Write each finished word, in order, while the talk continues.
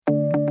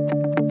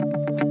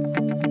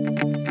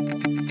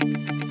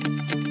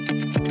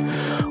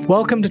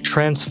Welcome to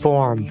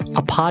Transform,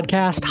 a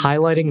podcast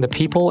highlighting the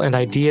people and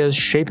ideas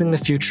shaping the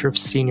future of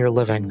senior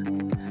living.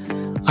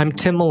 I'm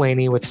Tim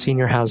Mullaney with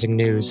Senior Housing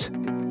News.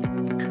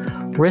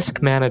 Risk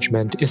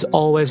management is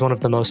always one of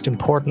the most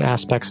important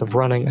aspects of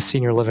running a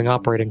senior living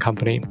operating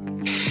company.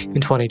 In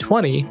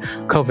 2020,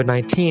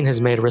 COVID-19 has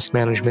made risk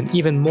management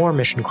even more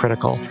mission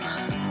critical,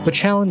 but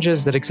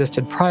challenges that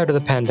existed prior to the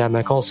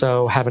pandemic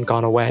also haven't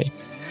gone away.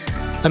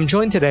 I'm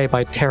joined today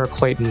by Tara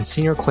Clayton,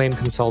 Senior Claim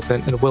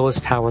Consultant at Willis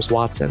Towers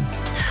Watson.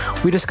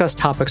 We discuss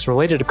topics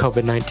related to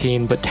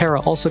COVID-19, but Tara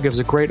also gives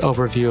a great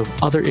overview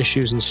of other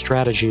issues and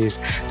strategies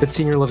that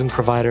senior living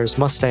providers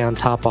must stay on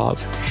top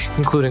of,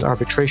 including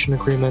arbitration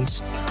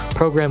agreements,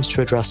 programs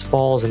to address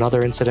falls and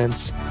other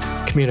incidents,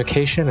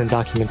 communication and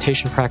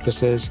documentation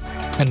practices,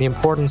 and the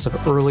importance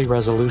of early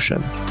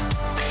resolution.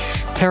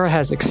 Tara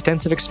has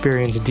extensive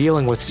experience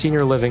dealing with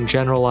senior living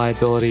general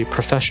liability,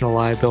 professional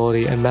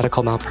liability, and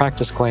medical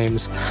malpractice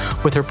claims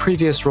with her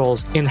previous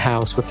roles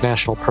in-house with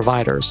national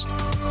providers.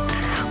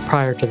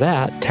 Prior to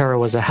that, Tara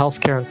was a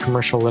healthcare and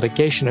commercial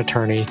litigation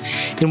attorney,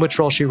 in which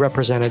role she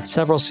represented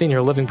several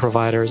senior living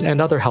providers and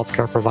other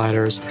healthcare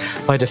providers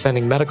by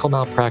defending medical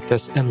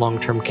malpractice and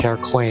long-term care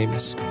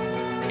claims.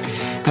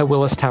 At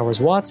Willis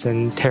Towers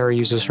Watson, Tara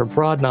uses her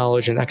broad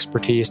knowledge and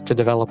expertise to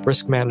develop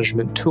risk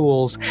management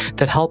tools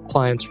that help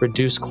clients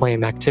reduce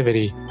claim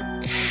activity.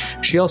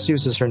 She also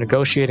uses her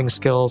negotiating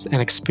skills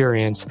and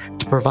experience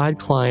to provide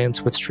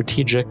clients with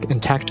strategic and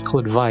tactical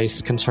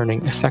advice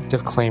concerning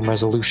effective claim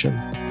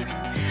resolution.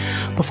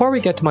 Before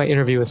we get to my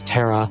interview with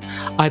Tara,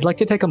 I'd like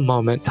to take a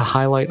moment to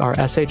highlight our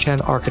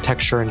SHN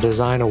Architecture and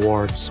Design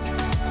Awards.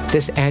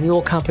 This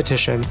annual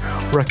competition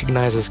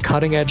recognizes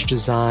cutting-edge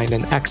design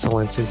and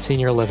excellence in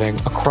senior living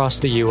across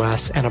the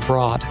U.S. and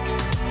abroad.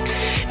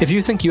 If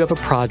you think you have a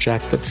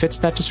project that fits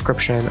that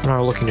description and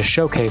are looking to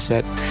showcase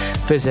it,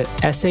 visit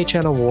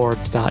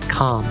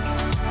shnawards.com.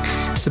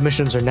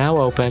 Submissions are now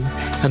open,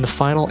 and the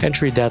final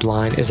entry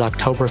deadline is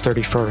October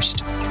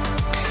 31st.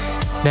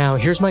 Now,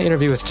 here's my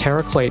interview with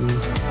Tara Clayton,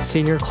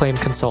 Senior Claim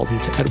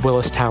Consultant at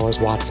Willis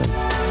Towers Watson.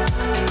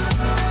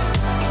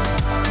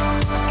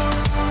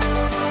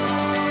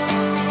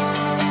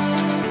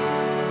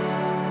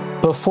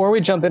 Before we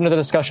jump into the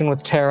discussion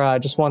with Tara, I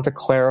just want to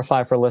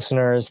clarify for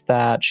listeners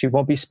that she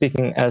won't be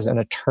speaking as an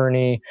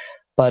attorney,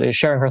 but is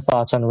sharing her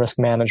thoughts on risk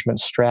management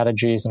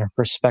strategies and her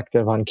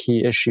perspective on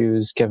key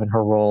issues given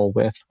her role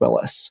with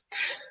Willis.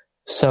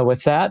 So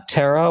with that,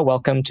 Tara,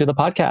 welcome to the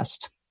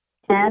podcast.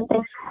 Yeah,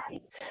 thanks.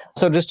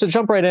 So just to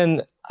jump right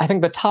in, I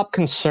think the top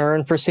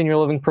concern for senior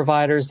living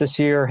providers this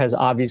year has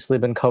obviously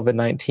been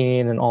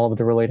COVID-19 and all of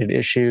the related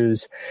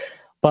issues.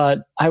 But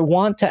I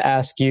want to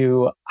ask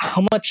you,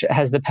 how much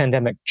has the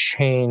pandemic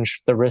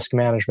changed the risk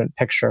management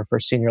picture for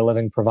senior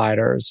living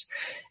providers?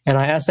 And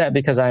I ask that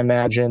because I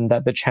imagine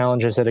that the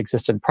challenges that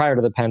existed prior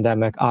to the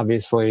pandemic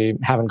obviously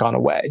haven't gone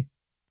away.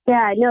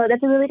 Yeah, no,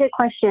 that's a really good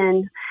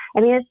question.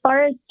 I mean, as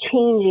far as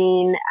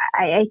changing,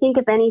 I think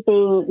if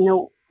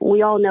anything,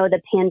 we all know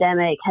the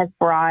pandemic has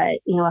brought,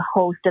 a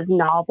host of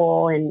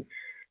novel and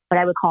what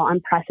I would call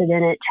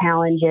unprecedented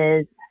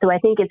challenges. So I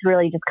think it's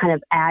really just kind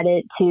of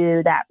added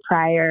to that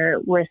prior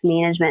risk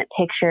management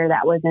picture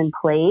that was in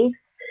place.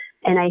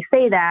 And I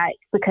say that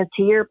because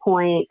to your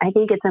point, I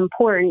think it's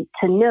important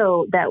to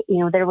note that,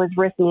 there was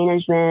risk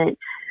management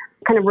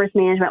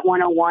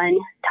 101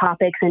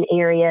 topics and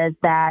areas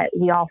that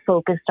we all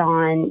focused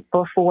on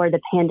before the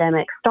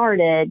pandemic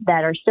started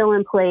that are still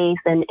in place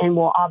and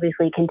will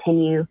obviously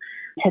continue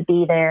to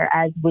be there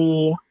as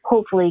we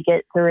hopefully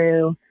get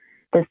through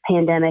this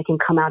pandemic and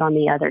come out on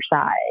the other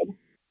side.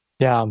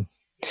 Yeah.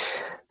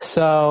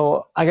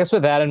 So I guess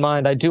with that in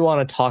mind, I do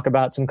want to talk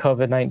about some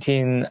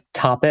COVID-19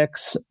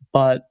 topics,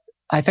 but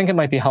I think it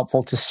might be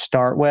helpful to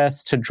start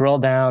with to drill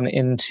down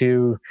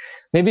into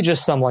maybe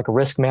just some like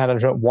risk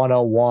management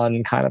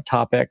 101 kind of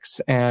topics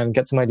and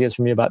get some ideas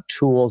from you about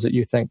tools that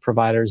you think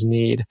providers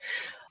need.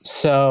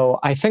 So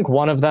I think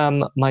one of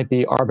them might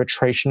be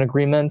arbitration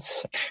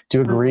agreements. Do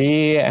you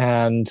agree?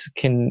 And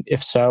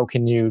if so,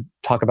 can you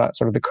talk about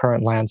sort of the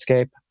current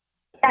landscape?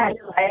 Yeah,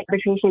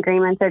 arbitration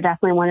agreements are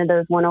definitely one of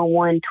those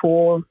 101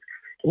 tools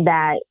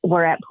that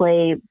were at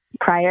play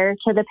prior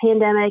to the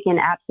pandemic and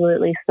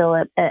absolutely still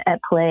at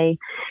play.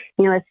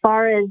 As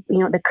far as,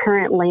 the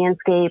current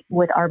landscape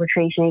with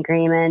arbitration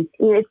agreements,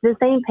 it's the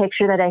same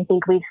picture that I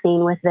think we've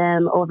seen with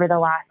them over the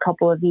last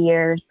couple of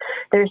years.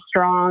 There's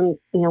strong,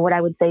 what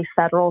I would say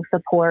federal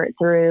support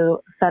through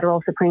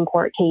federal Supreme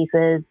Court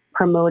cases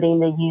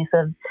promoting the use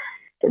of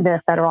the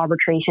Federal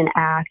Arbitration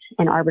Act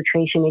and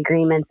arbitration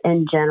agreements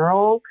in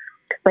general.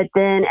 But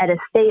then at a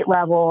state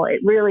level,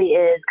 it really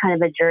is kind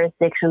of a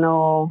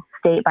jurisdictional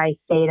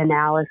state-by-state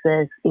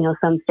analysis.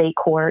 Some state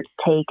courts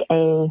take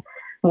a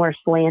more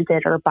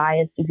slanted or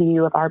biased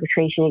view of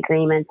arbitration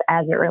agreements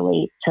as it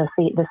relates to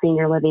the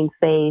senior living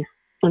space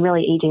and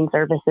really aging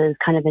services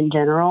kind of in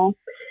general.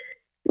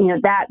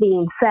 That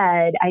being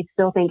said, I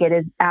still think it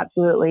is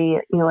absolutely,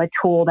 a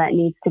tool that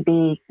needs to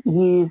be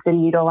used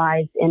and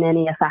utilized in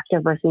any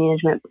effective risk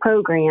management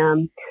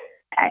program.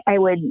 I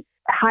would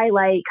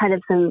highlight kind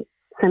of some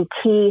some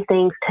key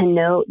things to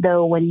note,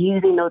 though, when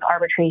using those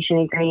arbitration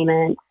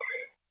agreements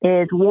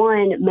is,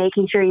 one,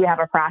 making sure you have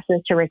a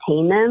process to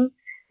retain them.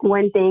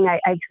 One thing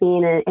I've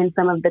seen in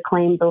some of the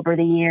claims over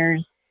the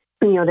years,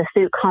 the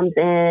suit comes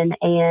in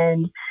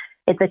and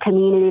it's a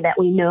community that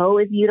we know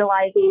is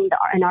utilizing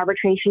an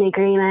arbitration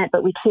agreement,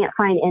 but we can't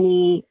find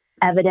any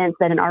evidence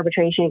that an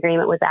arbitration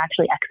agreement was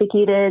actually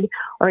executed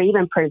or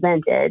even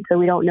presented. So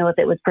we don't know if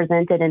it was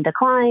presented and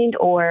declined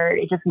or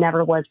it just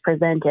never was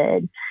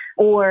presented.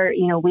 Or,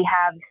 we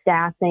have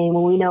staff saying,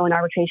 well, we know an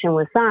arbitration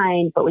was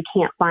signed, but we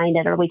can't find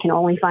it, or we can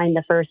only find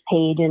the first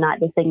page and not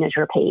the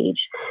signature page.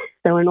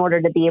 So in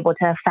order to be able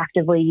to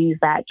effectively use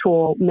that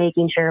tool,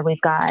 making sure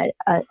we've got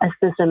a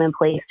system in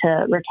place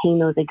to retain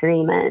those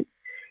agreements.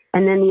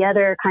 And then the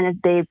other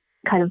big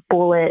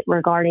bullet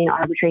regarding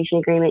arbitration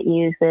agreement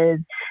use is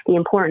the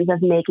importance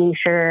of making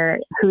sure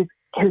who's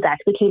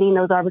executing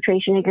those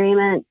arbitration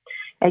agreements.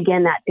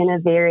 Again, that's going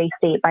to vary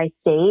state by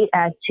state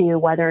as to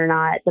whether or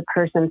not the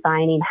person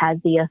signing has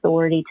the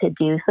authority to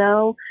do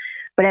so.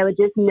 But I would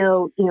just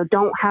note,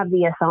 don't have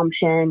the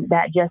assumption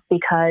that just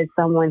because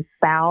someone's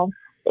spouse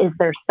is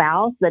their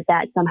spouse,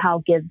 that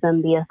somehow gives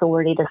them the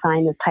authority to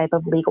sign this type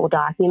of legal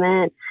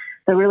document.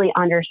 So really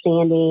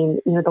understanding,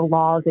 the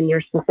laws in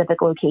your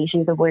specific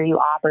locations of where you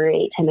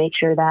operate to make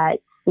sure that,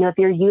 if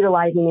you're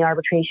utilizing the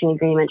arbitration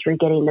agreement, you're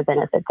getting the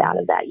benefits out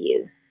of that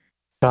use.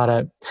 Got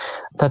it.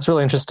 That's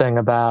really interesting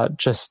about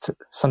just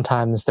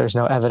sometimes there's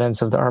no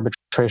evidence of the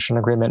arbitration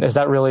agreement. Is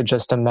that really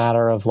just a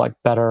matter of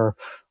better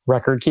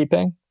record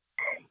keeping?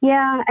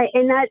 Yeah,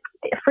 and that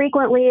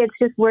frequently it's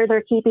just where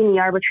they're keeping the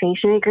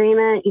arbitration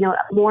agreement.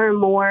 More and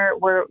more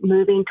we're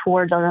moving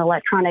towards an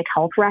electronic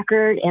health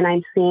record, and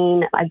I'm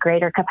seeing a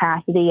greater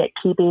capacity at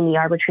keeping the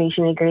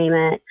arbitration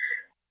agreement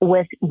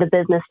with the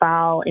business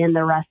file and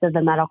the rest of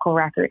the medical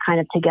record kind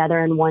of together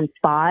in one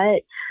spot.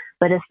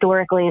 But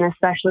historically, and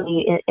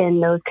especially in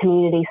those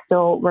communities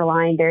still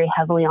relying very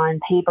heavily on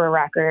paper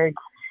records,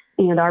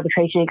 the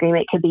arbitration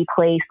agreement could be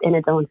placed in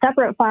its own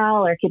separate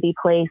file or it could be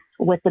placed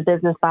with the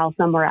business file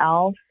somewhere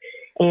else.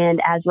 And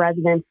as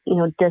residents,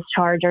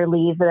 discharge or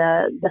leave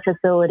the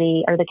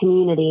facility or the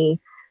community,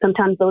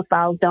 sometimes those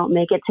files don't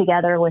make it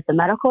together with the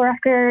medical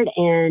record.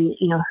 And,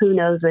 who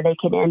knows where they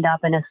could end up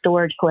in a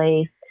storage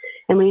place.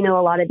 And we know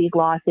a lot of these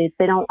lawsuits,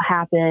 they don't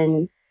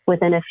happen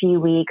within a few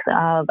weeks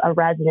of a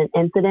resident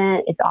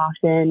incident. It's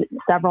often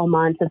several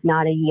months, if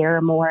not a year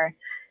or more,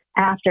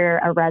 after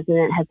a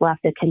resident has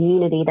left a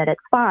community that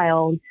it's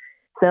filed.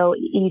 So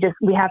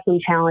we have some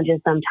challenges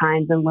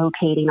sometimes in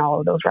locating all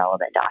of those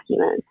relevant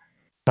documents.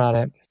 Got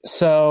it.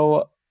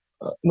 So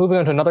moving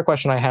on to another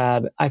question I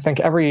had, I think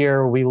every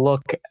year we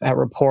look at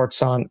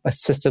reports on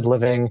assisted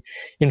living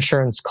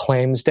insurance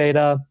claims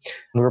data.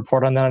 We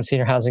report on that on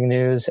Senior Housing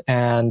News,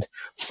 and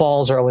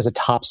falls are always a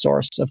top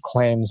source of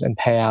claims and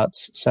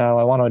payouts. So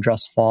I want to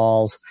address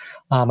falls.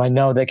 I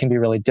know they can be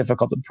really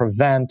difficult to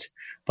prevent,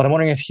 but I'm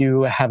wondering if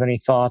you have any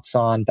thoughts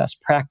on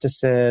best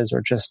practices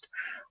or just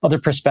other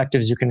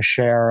perspectives you can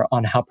share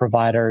on how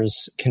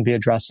providers can be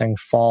addressing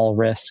fall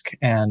risk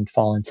and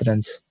fall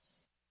incidents.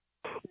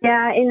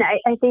 Yeah, and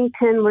I think,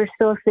 Tim, we're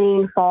still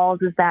seeing falls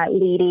as that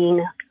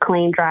leading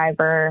claim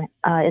driver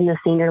in the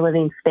senior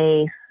living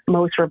space.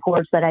 Most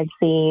reports that I've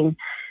seen,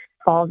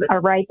 falls are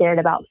right there at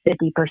about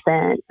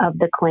 50% of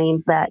the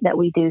claims that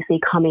we do see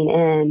coming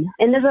in.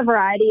 And there's a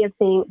variety of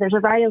things. There's a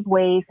variety of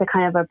ways to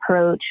kind of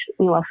approach,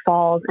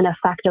 an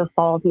effective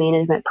falls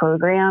management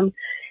program.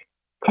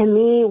 To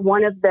me,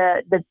 one of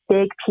the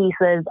big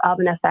pieces of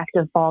an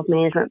effective falls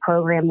management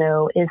program,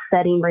 though, is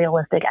setting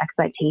realistic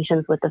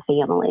expectations with the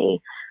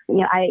family.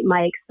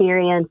 My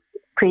experience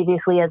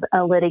previously as a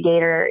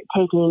litigator,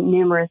 taking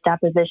numerous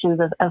depositions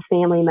of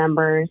family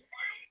members,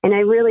 and I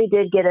really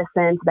did get a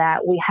sense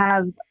that we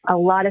have a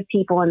lot of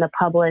people in the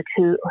public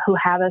who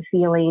have a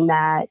feeling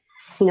that,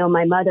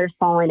 my mother's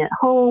falling at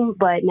home,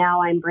 but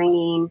now I'm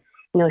bringing,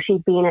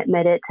 she's being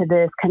admitted to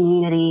this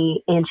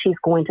community and she's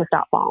going to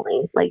stop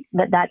falling.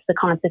 That's the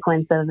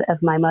consequence of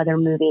my mother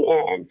moving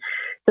in.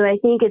 So I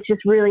think it's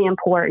just really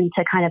important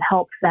to kind of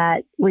help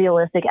set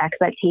realistic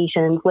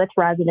expectations with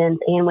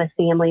residents and with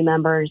family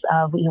members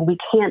of, we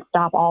can't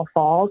stop all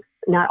falls.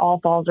 Not all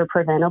falls are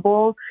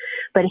preventable,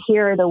 but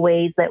here are the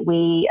ways that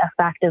we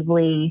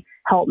effectively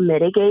help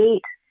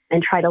mitigate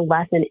and try to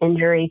lessen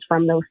injuries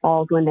from those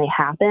falls when they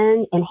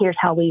happen. And here's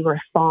how we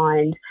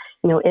respond.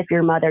 If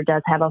your mother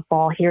does have a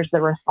fall, here's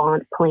the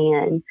response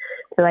plan.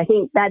 So I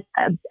think that's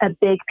a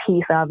big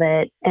piece of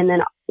it. And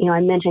then, I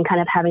mentioned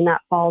kind of having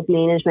that falls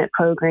management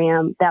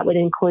program that would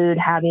include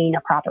having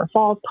a proper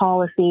falls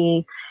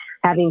policy,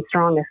 having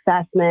strong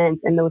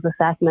assessments, and those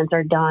assessments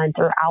are done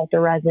throughout the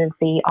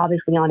residency.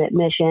 Obviously on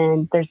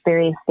admission, there's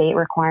various state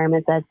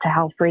requirements as to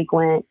how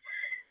frequent,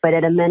 but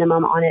at a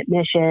minimum on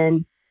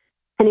admission,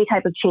 any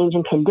type of change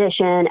in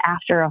condition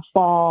after a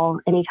fall,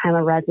 anytime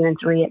a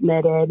resident's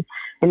readmitted,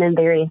 and then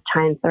various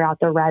times throughout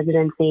the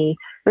residency,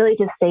 really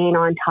just staying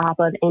on top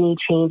of any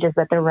changes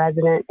that the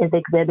resident is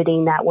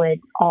exhibiting that would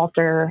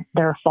alter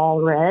their fall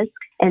risk.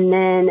 and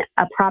then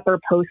a proper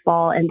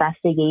post-fall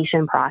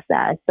investigation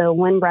process. So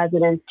when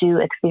residents do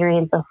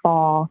experience a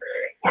fall,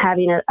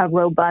 having a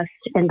robust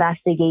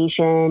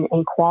investigation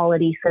and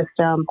quality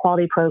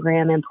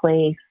program in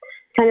place,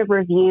 kind of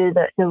review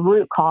the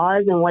root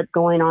cause and what's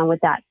going on with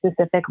that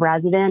specific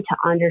resident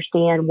to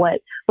understand what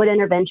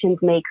interventions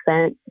make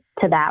sense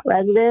to that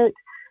resident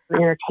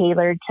and are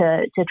tailored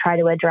to try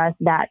to address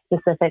that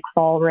specific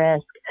fall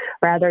risk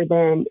rather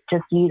than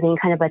just using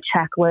kind of a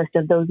checklist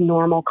of those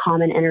normal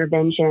common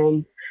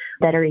interventions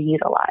that are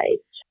utilized.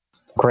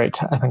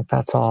 Great. I think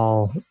that's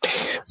all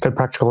good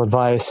practical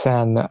advice.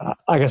 And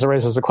I guess it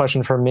raises a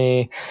question for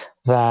me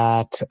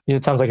that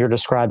it sounds like you're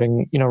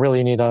describing, really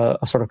you need a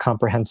sort of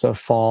comprehensive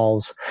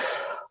falls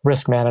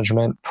risk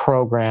management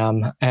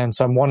program. And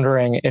so I'm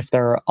wondering if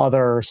there are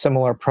other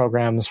similar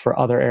programs for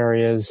other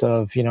areas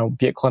of,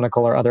 be it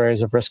clinical or other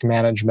areas of risk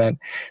management,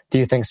 do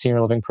you think senior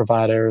living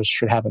providers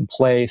should have in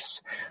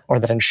place or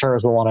that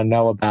insurers will want to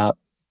know about?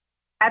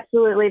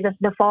 Absolutely.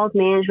 The falls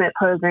management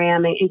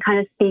program and kind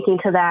of speaking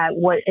to that,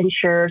 what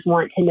insurers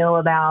want to know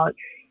about,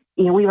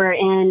 we were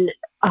in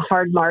a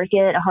hard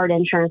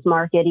insurance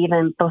market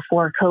even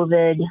before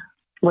COVID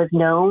was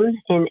known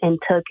and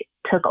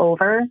took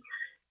over.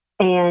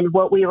 And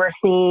what we were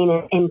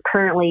seeing and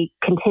currently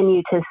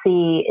continue to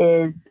see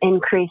is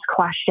increased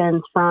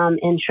questions from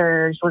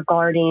insurers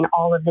regarding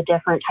all of the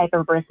different type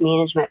of risk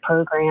management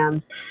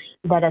programs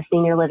that a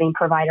senior living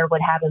provider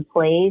would have in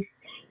place.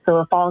 So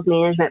a falls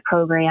management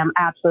program,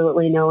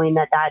 absolutely knowing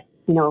that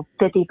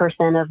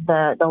 50% of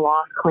the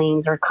loss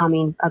claims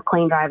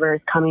claim drivers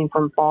coming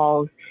from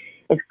falls.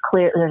 It's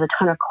clear there's a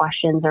ton of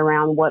questions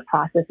around what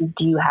processes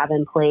do you have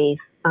in place,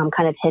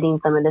 kind of hitting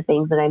some of the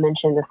things that I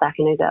mentioned a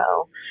second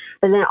ago.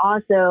 But then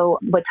also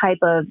what type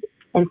of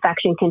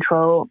infection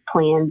control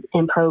plans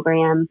and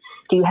programs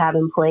do you have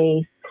in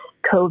place?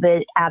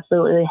 COVID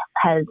absolutely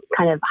has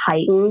kind of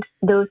heightened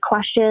those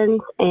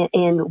questions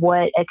and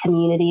what a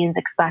community is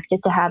expected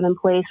to have in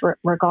place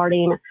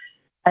regarding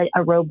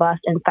a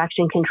robust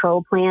infection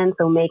control plan.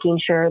 So making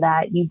sure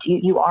that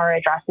you are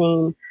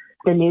addressing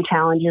the new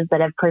challenges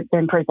that have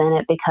been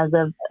presented because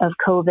of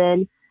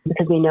COVID,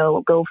 because we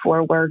know go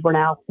forward, we're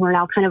now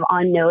kind of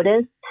on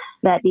notice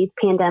that these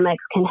pandemics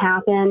can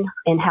happen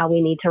and how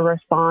we need to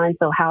respond.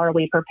 So how are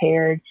we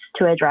prepared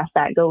to address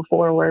that go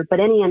forward? But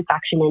any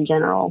infection in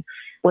general,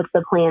 what's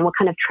the plan? What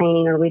kind of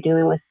training are we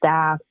doing with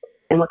staff?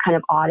 And what kind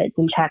of audits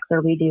and checks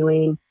are we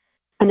doing?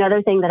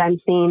 Another thing that I'm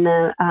seeing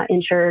the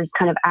insurers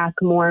kind of ask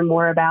more and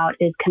more about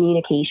is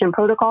communication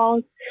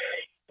protocols.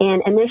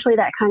 And initially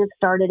that kind of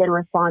started in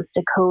response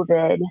to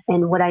COVID.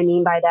 And what I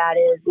mean by that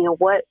is,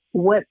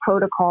 what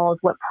protocols,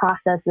 what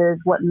processes,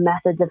 what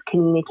methods of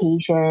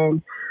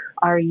communication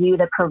are you,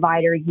 the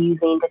provider,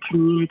 using to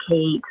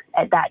communicate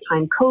at that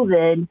time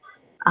COVID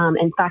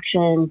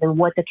infections and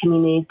what the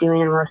community is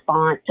doing in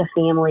response to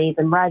families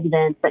and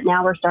residents. But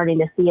now we're starting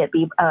to see it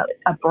be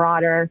a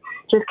broader,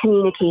 just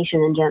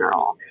communication in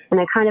general. And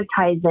it kind of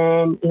ties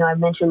in, I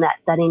mentioned that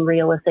setting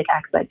realistic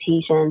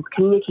expectations.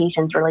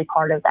 Communication is really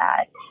part of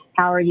that.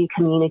 How are you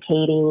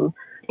communicating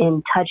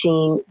and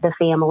touching the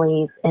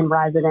families and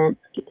residents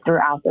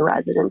throughout the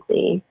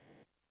residency?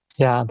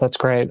 Yeah, that's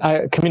great.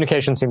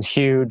 Communication seems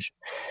huge.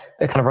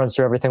 It kind of runs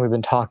through everything we've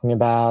been talking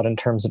about in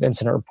terms of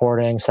incident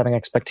reporting, setting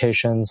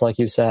expectations, like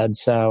you said.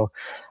 So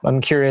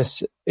I'm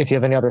curious if you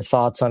have any other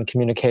thoughts on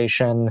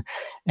communication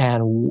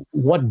and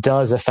what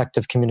does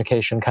effective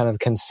communication kind of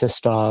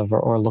consist of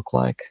or look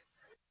like?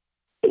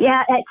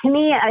 Yeah, to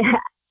me,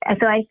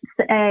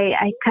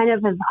 I kind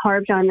of have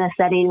harped on the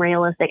setting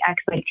realistic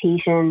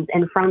expectations.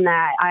 And from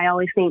that, I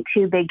always think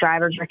two big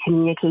drivers are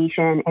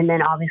communication and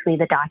then obviously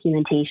the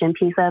documentation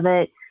piece of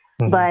it.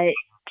 But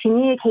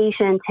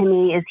communication to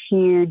me is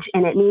huge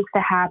and it needs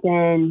to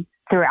happen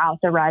throughout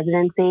the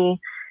residency.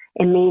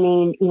 And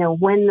meaning,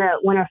 when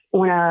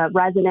a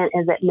resident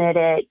is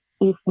admitted,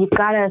 you've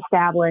got to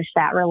establish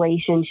that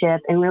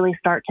relationship and really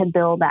start to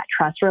build that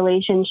trust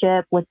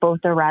relationship with both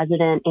the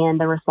resident and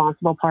the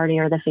responsible party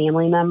or the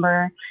family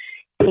member.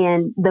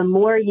 And the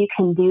more you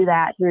can do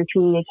that through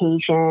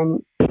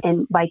communication,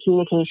 and by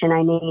communication,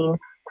 I mean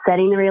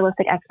setting the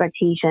realistic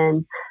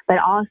expectations, but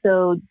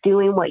also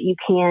doing what you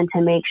can to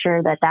make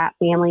sure that that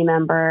family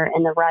member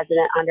and the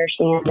resident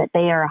understand that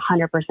they are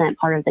 100%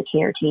 part of the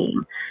care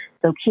team.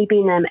 So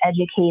keeping them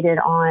educated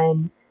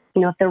on,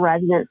 if the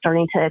resident's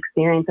starting to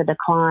experience a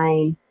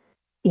decline,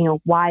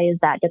 why is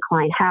that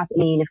decline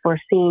happening? If we're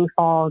seeing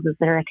falls, is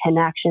there a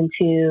connection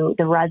to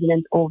the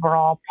resident's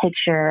overall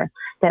picture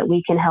that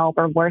we can help,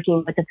 or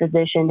working with the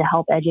physician to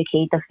help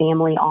educate the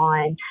family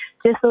on,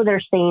 just so they're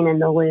staying in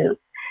the loop?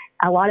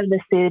 A lot of the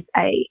suits,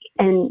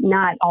 and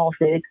not all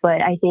suits,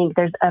 but I think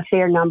there's a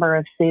fair number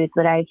of suits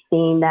that I've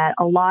seen that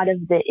a lot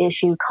of the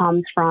issue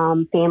comes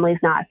from families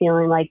not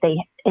feeling like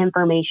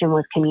information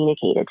was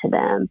communicated to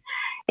them.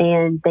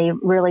 And they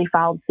really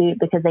filed suit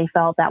because they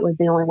felt that was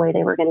the only way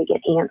they were going to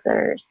get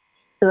answers.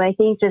 So I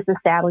think just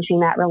establishing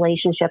that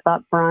relationship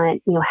up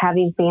front,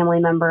 having family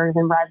members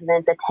and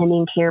residents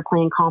attending care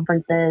plan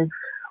conferences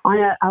on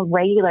a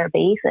regular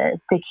basis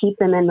to keep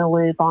them in the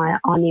loop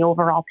on the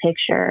overall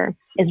picture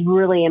is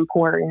really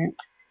important.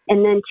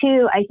 And then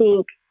two, I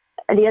think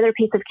the other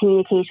piece of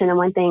communication, and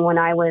one thing when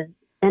I was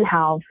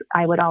in-house,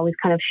 I would always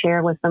kind of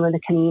share with some of the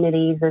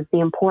communities is the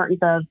importance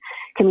of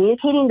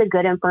communicating the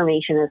good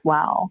information as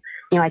well.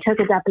 I took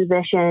a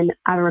deposition.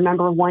 I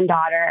remember one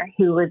daughter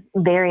who was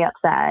very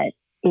upset,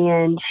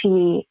 and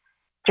she,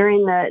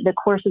 during the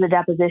course of the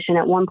deposition,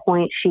 at one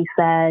point she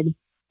said,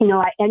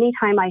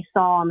 anytime I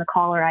saw on the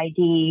caller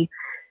ID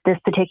this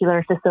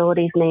particular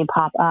facility's name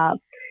pop up,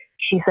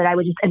 she said I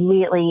would just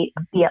immediately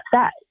be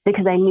upset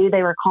because I knew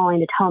they were calling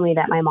to tell me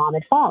that my mom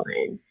had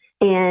fallen.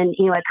 And,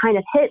 it kind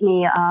of hit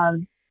me of,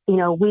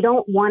 we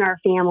don't want our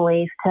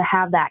families to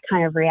have that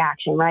kind of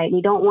reaction, right?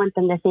 We don't want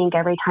them to think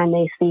every time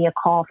they see a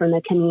call from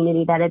the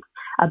community that it's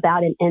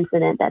about an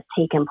incident that's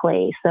taken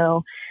place.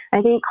 So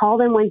I think call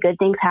them when good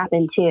things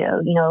happen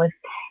too.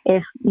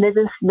 If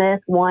Mrs. Smith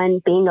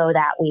won bingo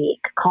that week,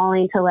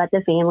 calling to let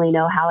the family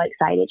know how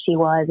excited she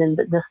was and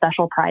the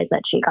special prize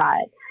that she got.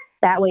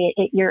 That way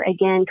you're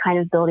again kind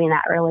of building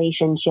that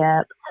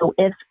relationship. So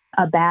if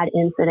a bad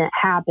incident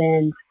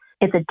happens,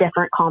 it's a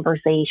different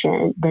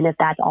conversation than if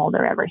that's all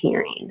they're ever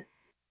hearing.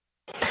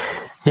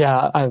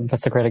 Yeah,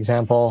 that's a great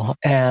example.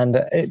 And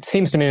it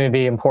seems to me to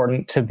be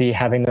important to be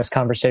having this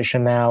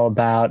conversation now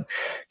about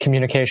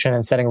communication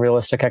and setting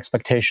realistic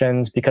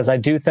expectations, because I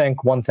do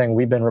think one thing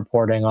we've been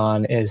reporting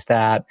on is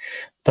that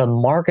the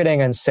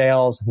marketing and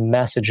sales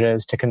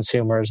messages to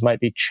consumers might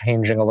be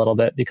changing a little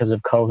bit because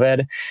of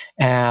COVID.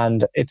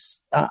 And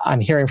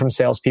I'm hearing from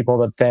salespeople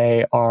that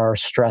they are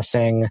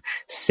stressing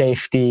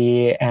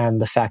safety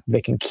and the fact that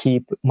they can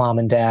keep mom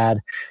and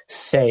dad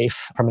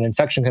safe from an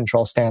infection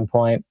control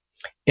standpoint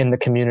in the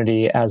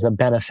community as a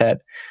benefit.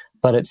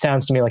 But it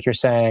sounds to me like you're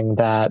saying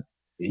that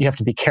you have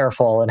to be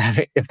careful,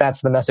 and if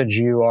that's the message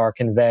you are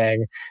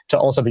conveying, to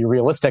also be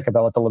realistic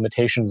about what the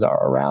limitations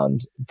are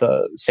around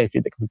the safety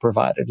that can be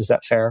provided. Is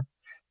that fair?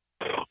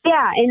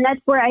 Yeah, and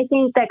that's where I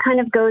think that kind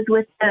of goes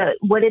with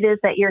what it is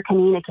that you're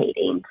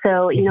communicating.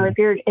 So, if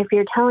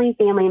you're telling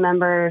family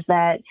members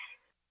that,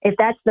 if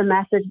that's the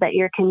message that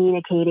you're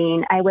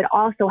communicating, I would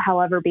also,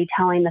 however, be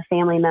telling the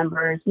family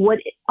members, what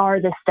are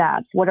the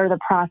steps? What are the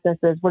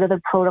processes? What are the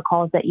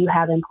protocols that you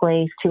have in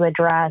place to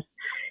address,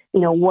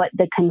 what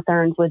the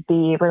concerns would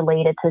be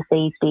related to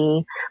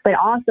safety, but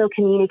also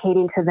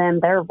communicating to them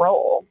their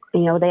role.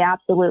 They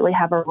absolutely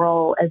have a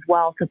role as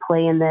well to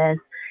play in this.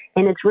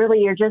 And it's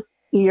really,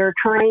 you're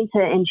trying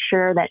to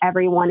ensure that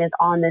everyone is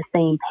on the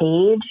same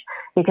page,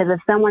 because if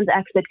someone's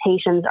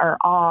expectations are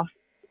off,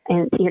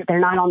 and they're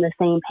not on the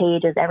same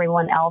page as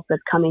everyone else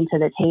that's coming to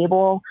the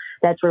table,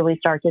 that's where we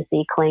start to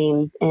see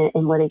claims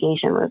and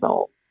litigation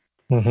result.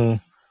 Mm-hmm.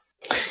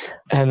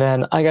 And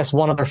then I guess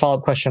one other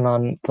follow-up question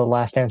on the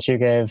last answer you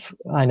gave.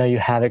 I know you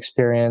have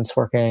experience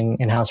working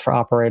in-house for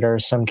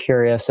operators, so I'm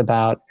curious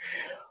about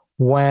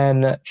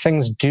when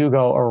things do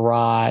go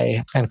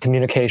awry and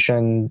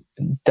communication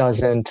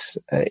isn't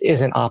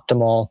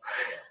optimal.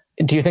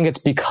 Do you think it's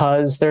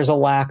because there's a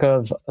lack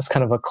of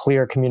kind of a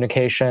clear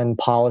communication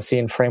policy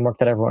and framework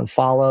that everyone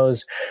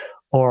follows?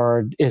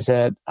 Or is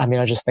it,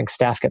 I just think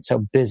staff get so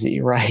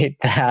busy, right?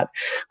 That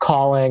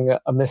calling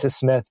a Mrs.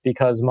 Smith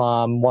because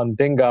mom won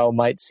bingo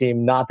might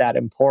seem not that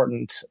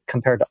important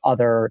compared to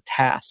other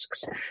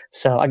tasks.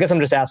 So I guess I'm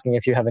just asking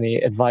if you have any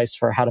advice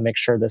for how to make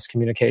sure this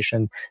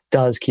communication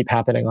does keep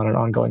happening on an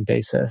ongoing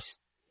basis.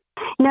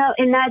 No,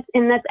 and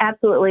that's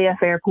absolutely a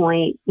fair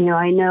point.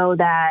 I know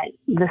that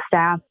the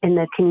staff in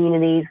the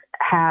communities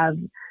have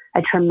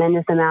a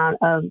tremendous amount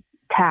of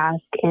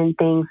tasks and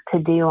things to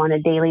do on a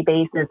daily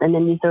basis, and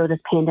then you throw this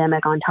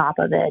pandemic on top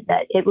of it.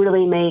 That it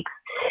really makes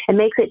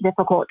it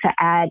difficult to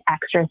add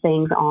extra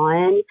things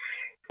on.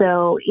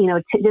 So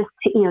to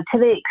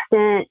the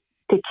extent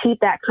to keep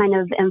that kind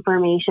of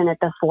information at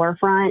the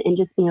forefront and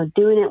just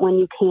doing it when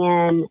you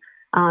can.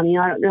 I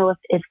don't know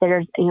if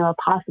there's, a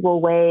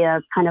possible way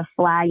of kind of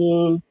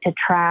flagging to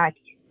track,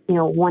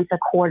 once a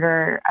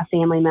quarter a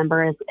family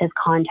member is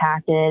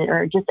contacted,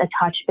 or just a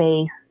touch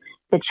base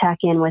to check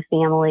in with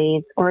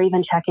families, or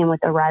even check in with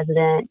the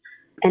resident,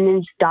 and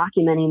then just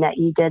documenting that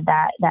you did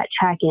that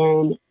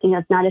check-in.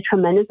 It's not a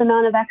tremendous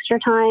amount of extra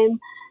time,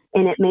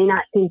 and it may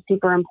not seem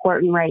super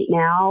important right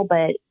now,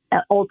 but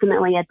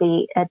ultimately at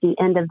the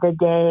end of the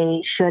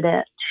day,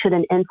 should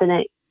an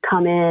incident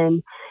come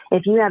in,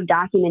 if you have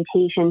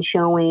documentation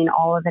showing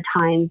all of the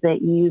times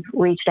that you've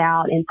reached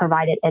out and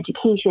provided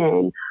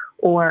education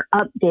or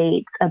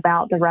updates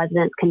about the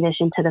resident's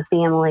condition to the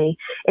family,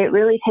 it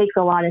really takes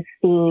a lot of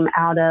steam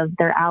out of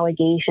their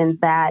allegations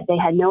that they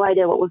had no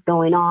idea what was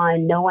going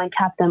on, no one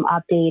kept them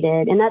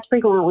updated, and that's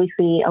frequently what we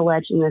see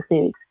alleged in the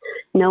suits.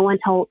 No one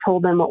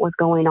told them what was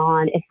going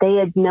on. If they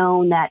had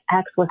known that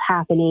X was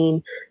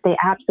happening, they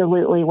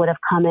absolutely would have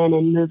come in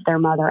and moved their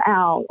mother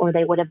out, or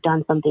they would have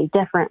done something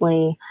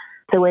differently.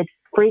 So it's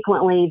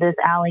frequently this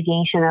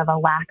allegation of a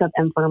lack of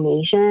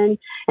information.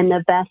 And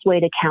the best way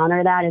to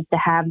counter that is to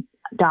have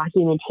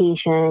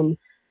documentation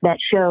that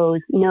shows,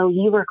 no,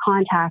 you were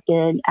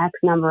contacted X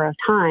number of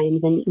times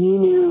and you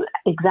knew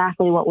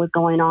exactly what was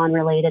going on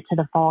related to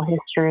the fall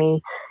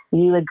history.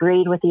 You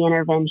agreed with the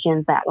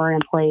interventions that were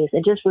in place.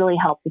 It just really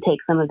helps to take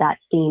some of that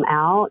steam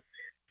out.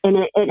 And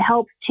it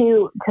helps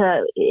too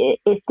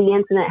if the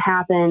incident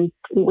happens,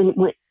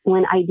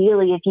 when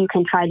ideally if you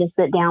can try to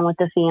sit down with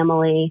the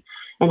family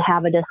and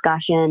have a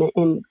discussion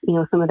and,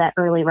 some of that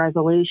early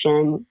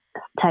resolution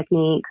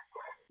techniques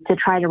to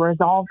try to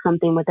resolve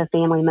something with a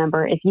family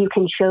member, if you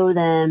can show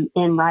them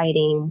in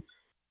writing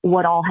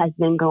what all has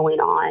been going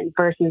on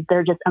versus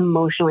they're just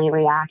emotionally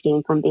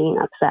reacting from being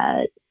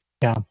upset.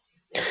 Yeah.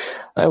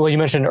 Well, you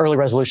mentioned early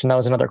resolution. That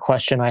was another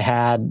question I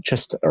had,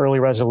 just early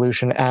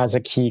resolution as a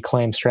key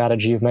claim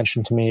strategy. You've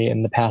mentioned to me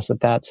in the past that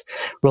that's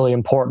really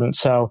important.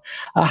 So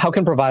how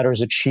can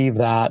providers achieve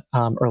that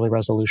early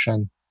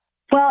resolution?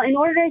 Well, in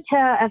order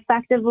to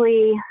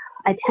effectively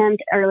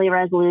attempt early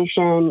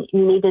resolution,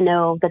 you need to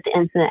know that the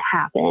incident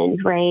happened,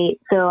 right?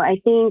 So I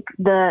think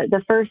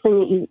the first thing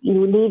that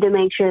you need to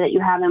make sure that you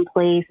have in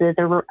place is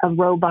a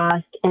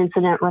robust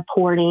incident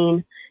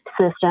reporting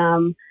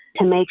system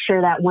to make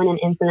sure that when an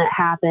incident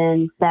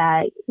happens,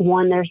 that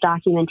one, there's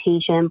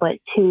documentation, but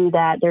two,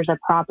 that there's a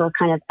proper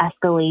kind of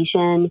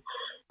escalation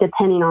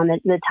depending on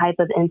the type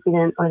of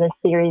incident or the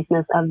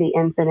seriousness of the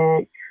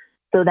incident,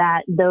 so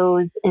that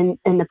those in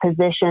the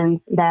positions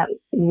that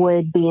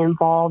would be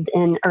involved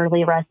in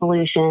early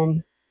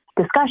resolution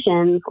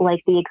discussions, like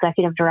the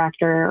executive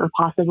director or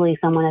possibly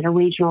someone at a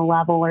regional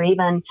level or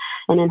even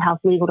an in-house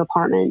legal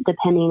department,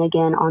 depending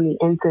again on the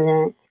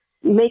incident,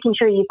 making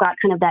sure you've got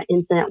kind of that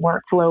incident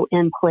workflow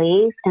in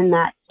place and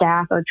that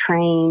staff are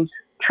trained.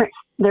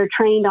 They're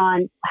trained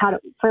on how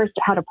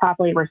to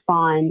properly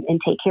respond and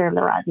take care of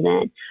the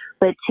resident,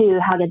 but two,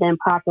 how to then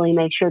properly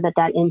make sure that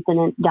that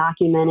incident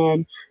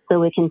documented so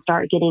we can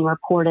start getting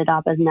reported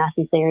up as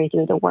necessary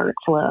through the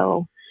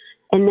workflow.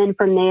 And then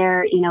from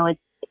there, it's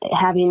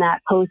having that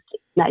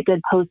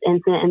good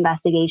post-incident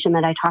investigation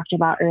that I talked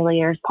about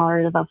earlier as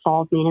part of a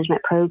falls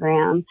management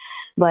program.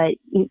 But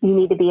you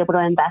need to be able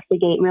to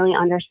investigate and really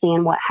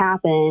understand what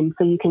happened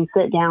so you can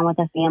sit down with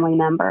a family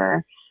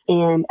member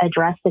and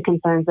address the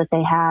concerns that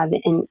they have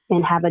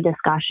and have a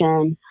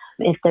discussion.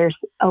 If there's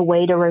a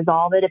way to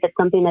resolve it, if it's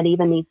something that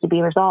even needs to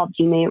be resolved,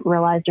 you may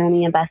realize during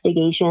the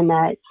investigation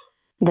that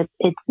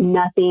it's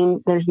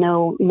nothing, there's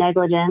no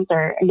negligence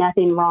or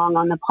nothing wrong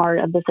on the part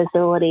of the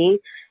facility.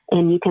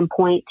 And you can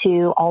point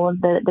to all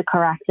of the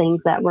correct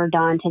things that were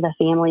done to the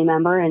family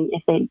member. And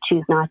if they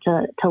choose not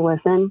to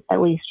listen,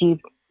 at least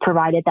you've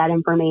provided that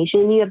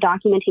information. You have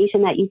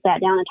documentation that you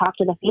sat down and talked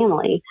to the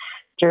family.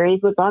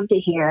 Juries would love to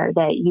hear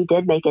that you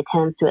did make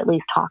attempts to at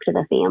least talk to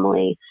the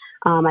family.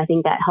 I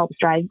think that helps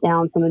drive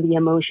down some of the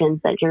emotions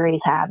that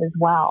juries have as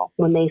well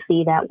when they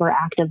see that we're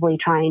actively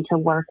trying to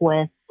work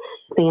with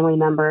family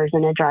members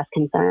and address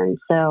concerns.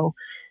 So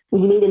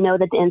you need to know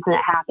that the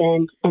incident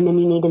happened, and then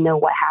you need to know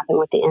what happened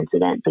with the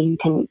incident so you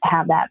can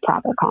have that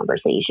proper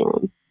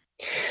conversation.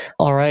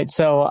 All right.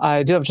 So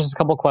I do have just a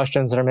couple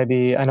questions that are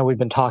I know we've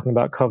been talking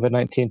about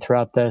COVID-19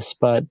 throughout this,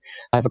 but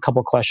I have a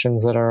couple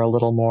questions that are a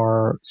little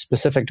more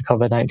specific to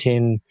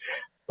COVID-19.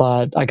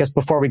 But I guess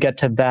before we get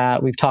to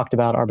that, we've talked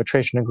about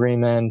arbitration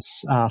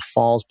agreements,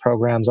 falls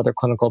programs, other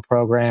clinical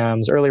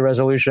programs, early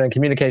resolution and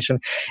communication.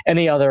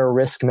 Any other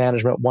risk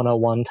management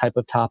 101 type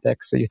of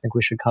topics that you think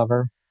we should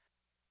cover?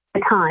 A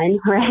ton,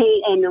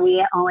 right? And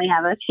we only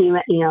have a few,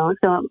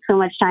 so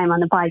much time on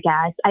the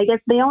podcast. I guess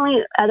the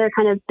only other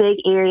kind of big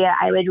area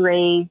I would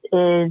raise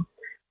is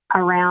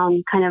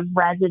around kind of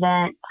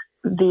resident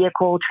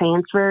vehicle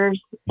transfers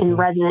and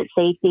resident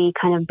safety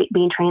kind of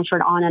being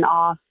transferred on and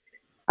off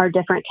our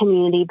different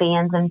community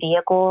vans and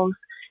vehicles.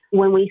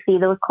 When we see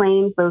those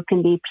claims, those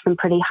can be some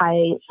pretty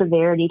high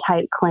severity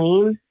type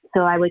claims.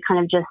 So I would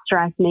kind of just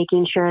stress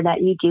making sure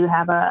that you do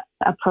have a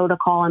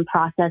protocol and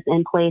process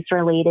in place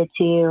related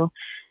to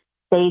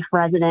safe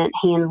resident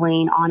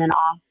handling on and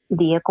off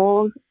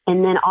vehicles.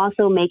 And then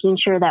also making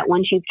sure that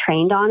once you've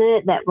trained on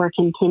it, that we're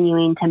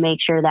continuing to make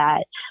sure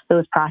that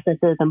those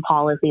processes and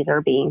policies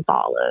are being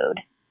followed.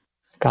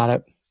 Got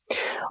it.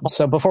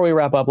 So before we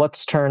wrap up,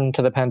 let's turn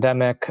to the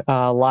pandemic.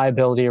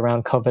 Liability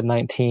around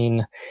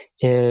COVID-19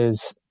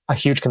 is a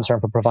huge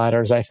concern for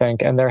providers, I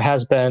think. And there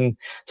has been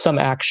some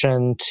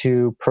action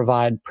to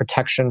provide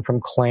protection from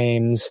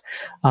claims.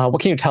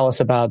 What can you tell us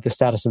about the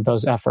status of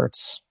those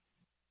efforts?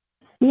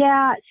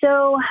 Yeah,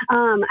 so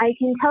I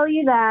can tell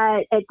you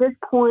that at this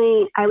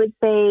point, I would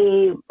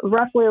say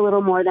roughly a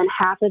little more than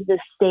half of the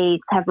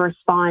states have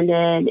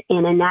responded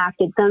and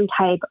enacted some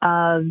type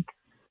of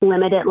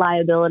limited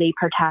liability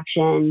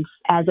protections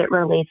as it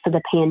relates to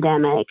the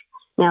pandemic.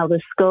 Now,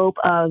 the scope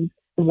of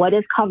what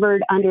is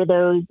covered under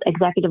those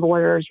executive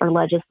orders or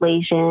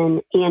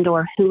legislation and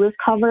or who is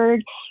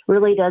covered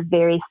really does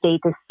vary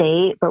state to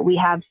state, but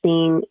we have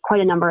seen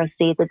quite a number of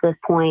states at this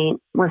point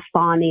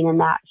responding in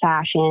that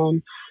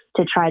fashion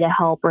to try to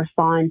help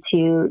respond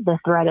to the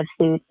threat of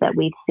suits that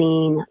we've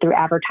seen through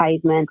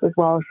advertisements as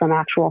well as some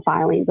actual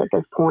filings at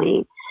this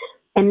point.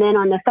 And then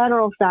on the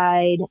federal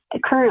side,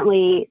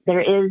 currently there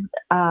is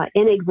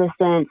in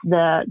existence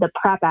the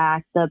PrEP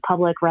Act, the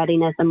Public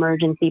Readiness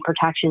Emergency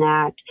Protection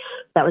Act,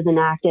 that was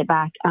enacted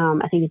back,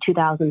 I think, in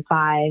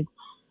 2005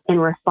 in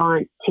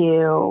response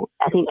to,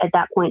 I think at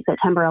that point,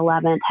 September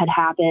 11th had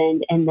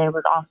happened, and there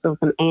was also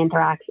some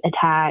anthrax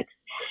attacks.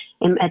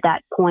 And at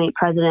that point,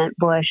 President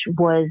Bush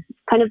was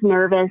kind of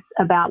nervous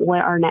about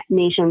what our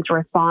nation's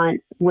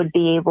response would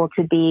be able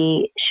to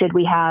be should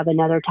we have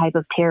another type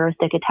of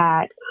terroristic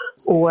attack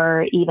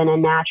or even a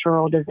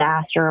natural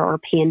disaster or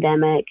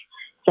pandemic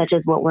such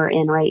as what we're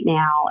in right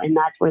now. And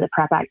that's where the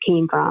PrEP Act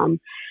came from.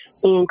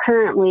 And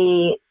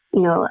currently,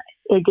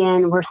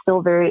 again, we're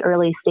still very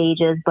early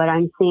stages, but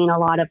I'm seeing a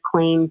lot of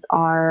claims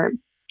are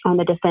on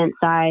the defense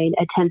side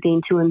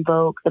attempting to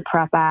invoke the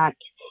PrEP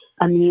Act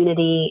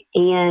immunity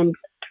and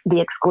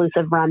the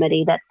exclusive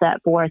remedy that's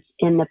set forth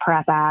in the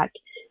PrEP Act.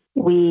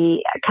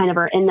 We kind of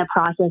are in the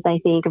process, I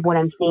think, of what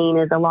I'm seeing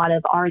is a lot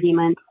of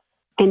arguments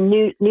and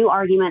new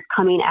arguments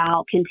coming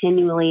out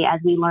continually as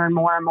we learn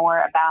more and more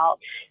about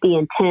the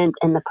intent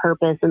and the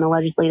purpose and the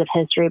legislative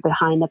history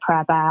behind the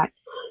PrEP Act,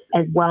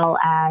 as well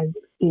as,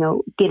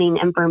 getting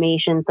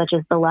information such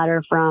as the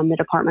letter from the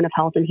Department of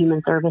Health and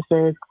Human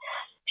Services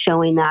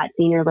showing that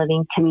senior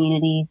living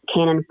communities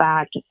can, in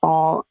fact,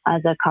 fall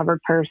as a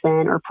covered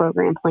person or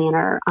program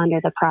planner under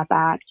the PrEP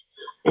Act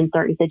in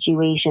certain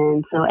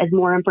situations. So as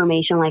more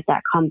information like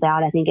that comes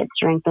out, I think it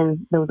strengthens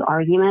those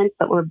arguments,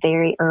 but we're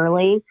very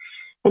early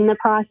in the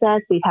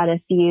process. We've had a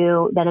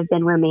few that have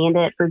been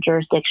remanded for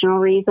jurisdictional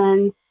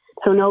reasons.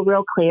 So no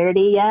real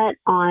clarity yet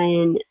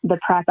on the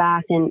PrEP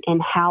Act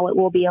and how it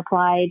will be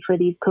applied for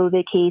these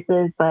COVID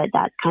cases, but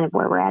that's kind of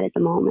where we're at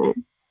the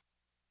moment.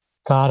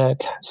 Got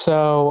it.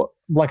 So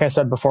like I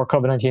said before,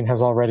 COVID-19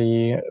 has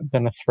already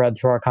been a thread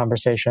through our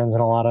conversations,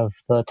 and a lot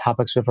of the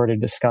topics we've already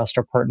discussed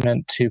are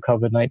pertinent to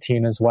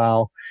COVID-19 as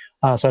well.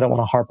 So I don't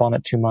want to harp on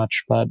it too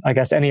much, but I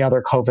guess any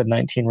other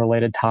COVID-19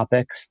 related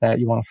topics that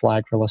you want to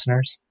flag for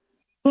listeners?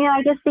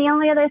 I guess the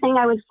only other thing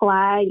I would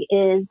flag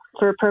is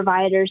for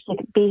providers to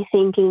be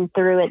thinking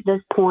through at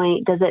this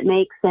point, does it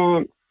make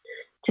sense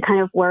to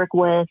kind of work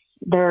with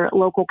their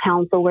local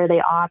council where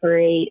they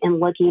operate and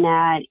looking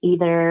at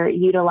either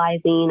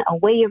utilizing a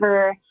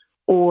waiver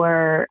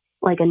or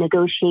like a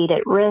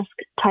negotiated risk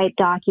type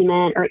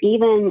document, or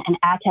even an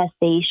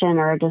attestation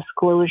or a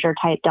disclosure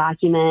type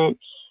document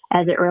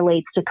as it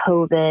relates to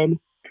COVID.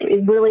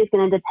 It really is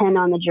going to depend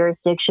on the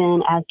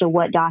jurisdiction as to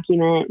what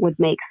document would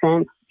make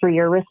sense for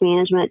your risk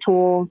management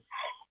tools.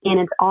 And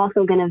it's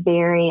also going to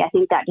vary. I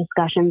think that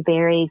discussion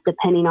varies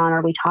depending on,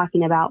 are we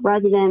talking about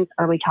residents?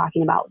 Are we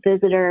talking about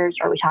visitors?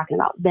 Are we talking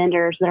about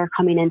vendors that are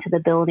coming into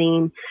the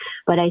building?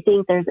 But I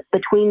think there's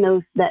between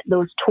those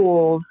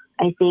tools,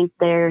 I think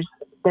there's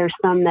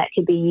some that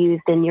could be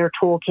used in your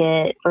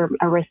toolkit for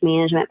a risk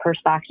management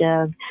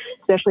perspective,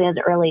 especially as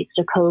it relates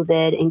to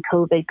COVID and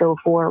COVID go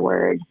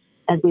forward,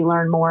 as we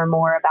learn more and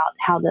more about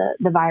how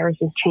the virus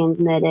is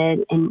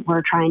transmitted, and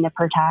we're trying to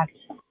protect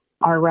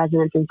our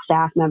residents and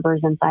staff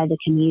members inside the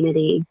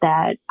community,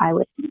 that I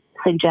would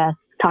suggest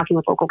talking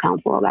with local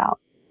council about.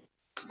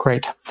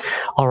 Great.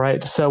 All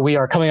right. So we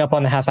are coming up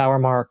on the half-hour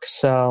mark.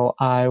 So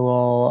I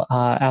will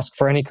ask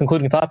for any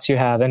concluding thoughts you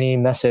have, any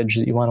message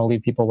that you want to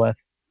leave people with.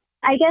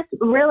 I guess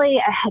really,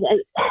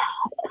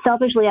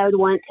 selfishly, I would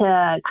want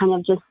to kind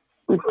of just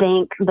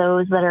thank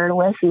those that are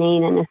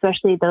listening, and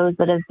especially those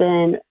that have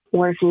been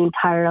working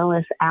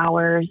tireless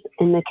hours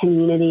in the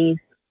communities.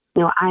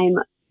 I'm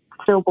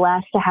so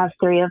blessed to have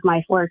 3 of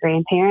my 4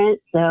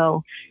 grandparents.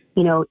 So,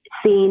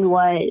 seeing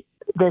what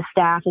the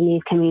staff in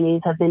these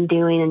communities have been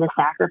doing and the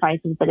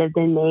sacrifices that have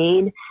been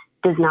made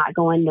does not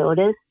go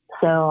unnoticed.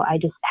 So I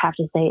just have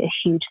to say a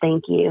huge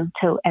thank you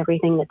to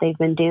everything that they've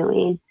been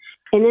doing.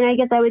 And then I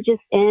guess I would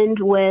just end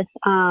with,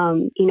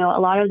 a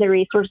lot of the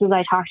resources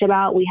I talked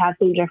about. We have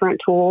some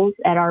different tools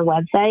at our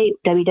website,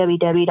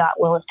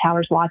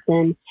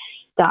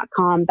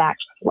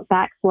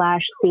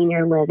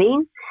 www.willistowerswatson.com/senior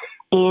living.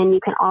 And you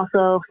can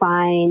also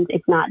find,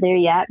 it's not there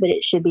yet, but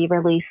it should be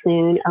released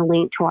soon, a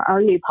link to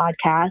our new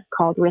podcast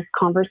called Risk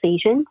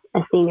Conversations,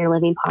 a senior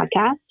living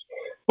podcast.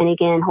 And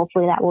again,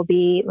 hopefully that will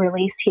be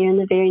released here in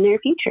the very near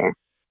future.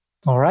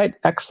 All right.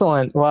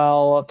 Excellent.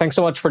 Well, thanks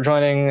so much for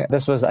joining.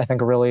 This was, I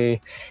think, a really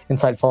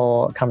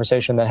insightful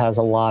conversation that has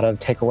a lot of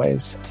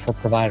takeaways for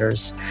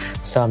providers.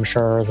 So I'm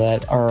sure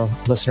that our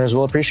listeners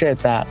will appreciate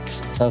that.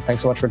 So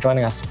thanks so much for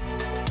joining us.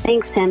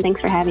 Thanks, Tim. Thanks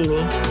for having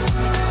me.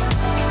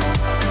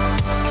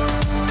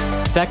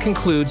 That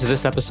concludes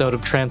this episode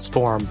of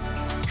Transform.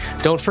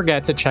 Don't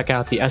forget to check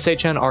out the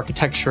SHN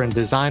Architecture and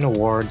Design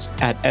Awards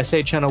at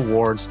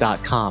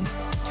shnawards.com.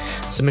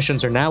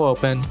 Submissions are now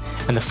open,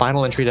 and the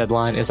final entry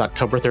deadline is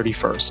October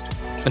 31st.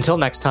 Until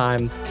next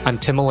time, I'm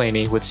Tim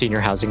Mullaney with Senior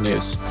Housing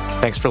News.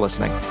 Thanks for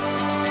listening.